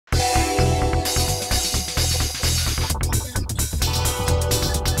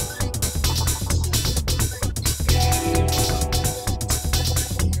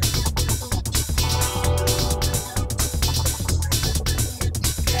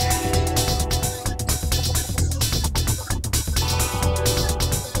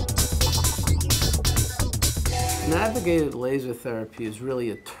Navigated laser therapy is really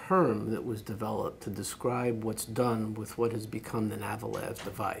a term that was developed to describe what's done with what has become the Navilas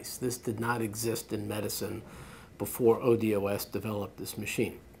device. This did not exist in medicine before ODOS developed this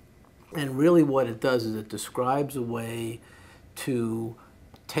machine. And really what it does is it describes a way to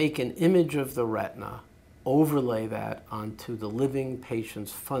take an image of the retina, overlay that onto the living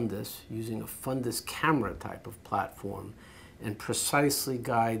patient's fundus using a fundus camera type of platform, and precisely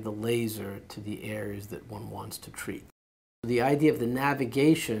guide the laser to the areas that one wants to treat. The idea of the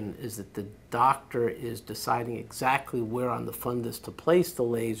navigation is that the doctor is deciding exactly where on the fundus to place the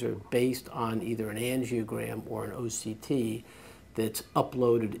laser based on either an angiogram or an OCT that's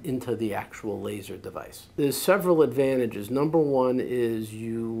uploaded into the actual laser device. There's several advantages. Number one is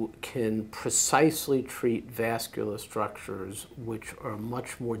you can precisely treat vascular structures which are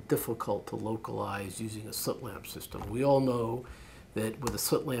much more difficult to localize using a slit lamp system. We all know that with a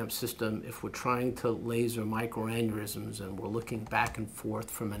slit lamp system, if we're trying to laser microaneurysms and we're looking back and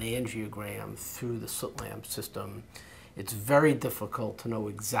forth from an angiogram through the slit lamp system, it's very difficult to know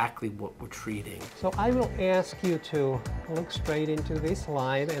exactly what we're treating. So I will ask you to look straight into this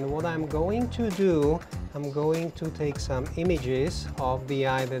light, and what I'm going to do, I'm going to take some images of the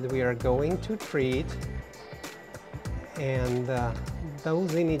eye that we are going to treat, and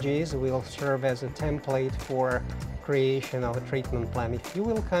those images will serve as a template for creation of a treatment plan. If you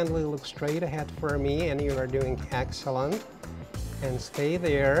will kindly look straight ahead for me, and you are doing excellent, and stay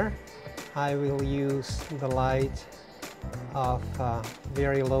there. I will use the light of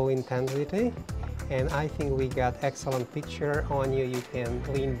very low intensity, and I think we got excellent picture on you. You can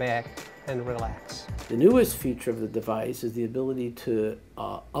lean back and relax. The newest feature of the device is the ability to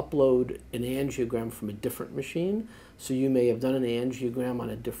upload an angiogram from a different machine. So you may have done an angiogram on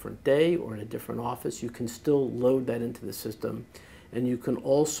a different day or in a different office. You can still load that into the system, and you can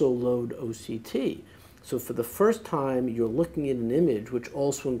also load OCT. So for the first time, you're looking at an image which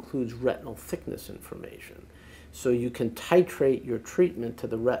also includes retinal thickness information. So you can titrate your treatment to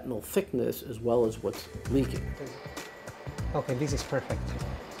the retinal thickness as well as what's leaking. Okay, this is perfect.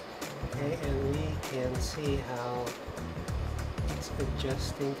 Okay, and we can see how it's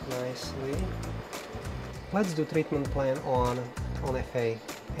adjusting nicely. Let's do treatment plan on FA,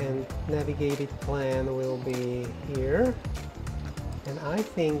 and navigated plan will be here. And I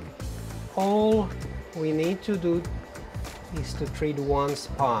think all we need to do is to treat one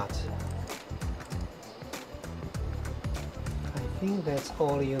spot. I think that's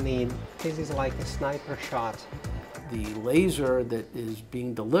all you need. This is like a sniper shot. The laser that is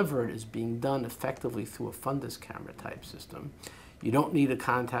being delivered is being done effectively through a fundus camera type system. You don't need a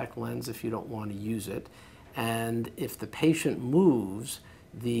contact lens if you don't want to use it. And if the patient moves,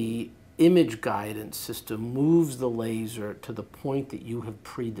 the image guidance system moves the laser to the point that you have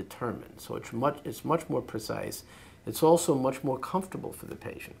predetermined. So it's much more precise. It's also much more comfortable for the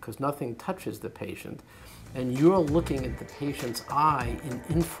patient because nothing touches the patient. And you're looking at the patient's eye in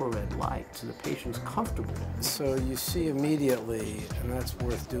infrared light, so the patient's comfortable. So you see immediately, and that's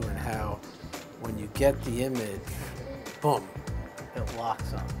worth doing, how when you get the image, boom, it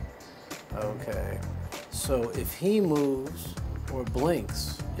locks on. Okay, so if he moves or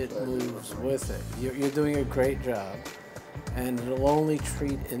blinks, it moves with it. You're doing a great job, and it'll only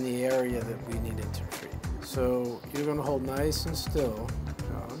treat in the area that we need it to treat. So you're going to hold nice and still,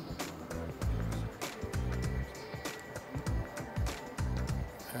 Joan.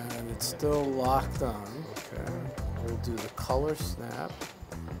 And it's still locked on. Okay. We'll do the color snap.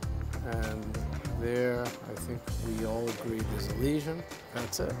 And there, I think we all agree there's a lesion.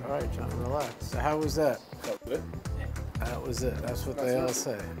 That's it. All right, John, relax. So how was that? That was it. That was it. That's what they all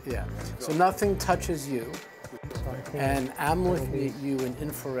say. Yeah. So nothing touches you. And I'm looking at you in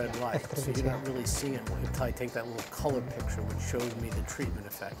infrared light, so you're not really seeing it until I take that little color picture, which shows me the treatment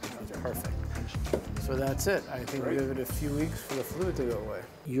effect, which was perfect. So that's it. I think we'll give it a few weeks for the fluid to go away.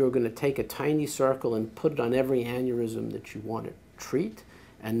 You're going to take a tiny circle and put it on every aneurysm that you want to treat,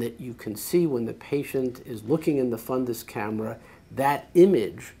 and that you can see when the patient is looking in the fundus camera, that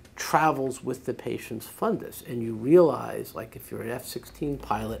image travels with the patient's fundus. And you realize, like if you're an F-16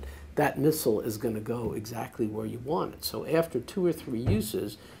 pilot, that missile is going to go exactly where you want it. So after 2 or 3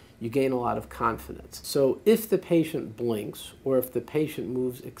 uses, you gain a lot of confidence. So if the patient blinks or if the patient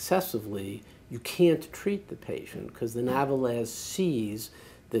moves excessively, you can't treat the patient because the Navilas sees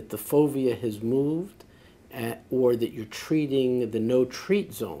that the fovea has moved or that you're treating the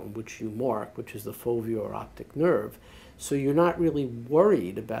no-treat zone, which you mark, which is the fovea or optic nerve. So you're not really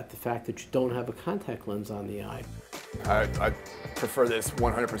worried about the fact that you don't have a contact lens on the eye. I prefer this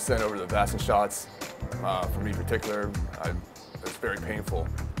 100% over the Vasen shots. For me in particular, it's very painful.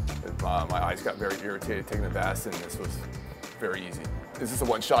 My eyes got very irritated taking the Avastin. This was very easy. Is this a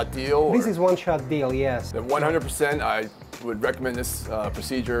one-shot deal? This is one-shot deal, yes. Then 100% I would recommend this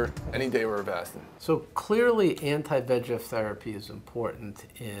procedure any day over Avastin. So clearly anti-VEGF therapy is important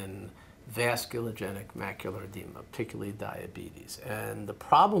in vasculogenic macular edema, particularly diabetes. And the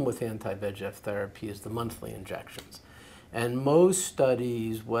problem with anti-VEGF therapy is the monthly injections. And most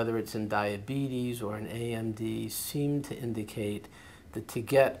studies, whether it's in diabetes or in AMD, seem to indicate that to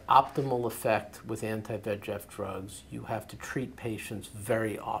get optimal effect with anti-VEGF drugs, you have to treat patients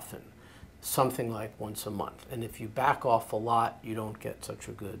very often, something like once a month. And if you back off a lot, you don't get such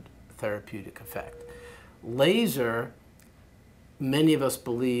a good therapeutic effect. Laser, many of us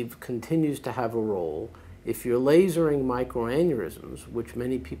believe, continues to have a role. If you're lasering microaneurysms, which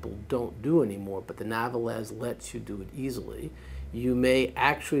many people don't do anymore, but the Navilas lets you do it easily, you may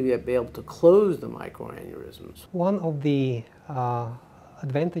actually be able to close the microaneurysms. One of the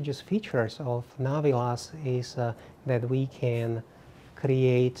advantageous features of Navilas is that we can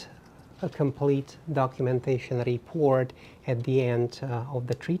create a complete documentation report at the end of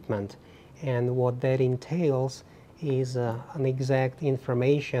the treatment. And what that entails is an exact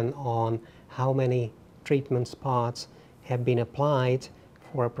information on how many treatment spots have been applied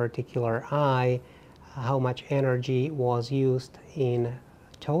for a particular eye, how much energy was used in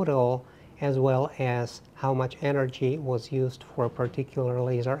total, as well as how much energy was used for a particular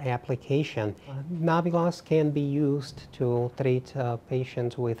laser application. Navilas can be used to treat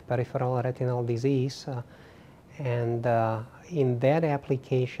patients with peripheral retinal disease, and in that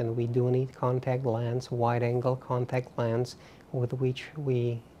application we do need contact lens, wide-angle contact lens, with which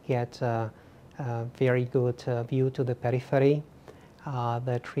we get a very good view to the periphery.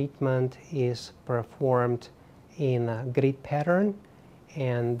 The treatment is performed in a grid pattern,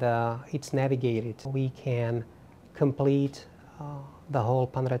 and it's navigated. We can complete the whole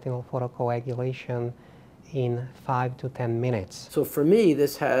panretinal photocoagulation in 5 to 10 minutes. So for me,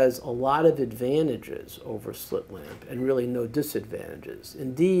 this has a lot of advantages over slit lamp and really no disadvantages.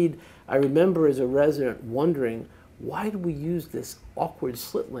 Indeed, I remember as a resident wondering, why do we use this awkward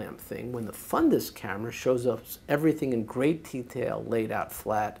slit lamp thing when the fundus camera shows us everything in great detail laid out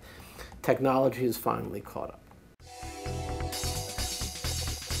flat? Technology has finally caught up.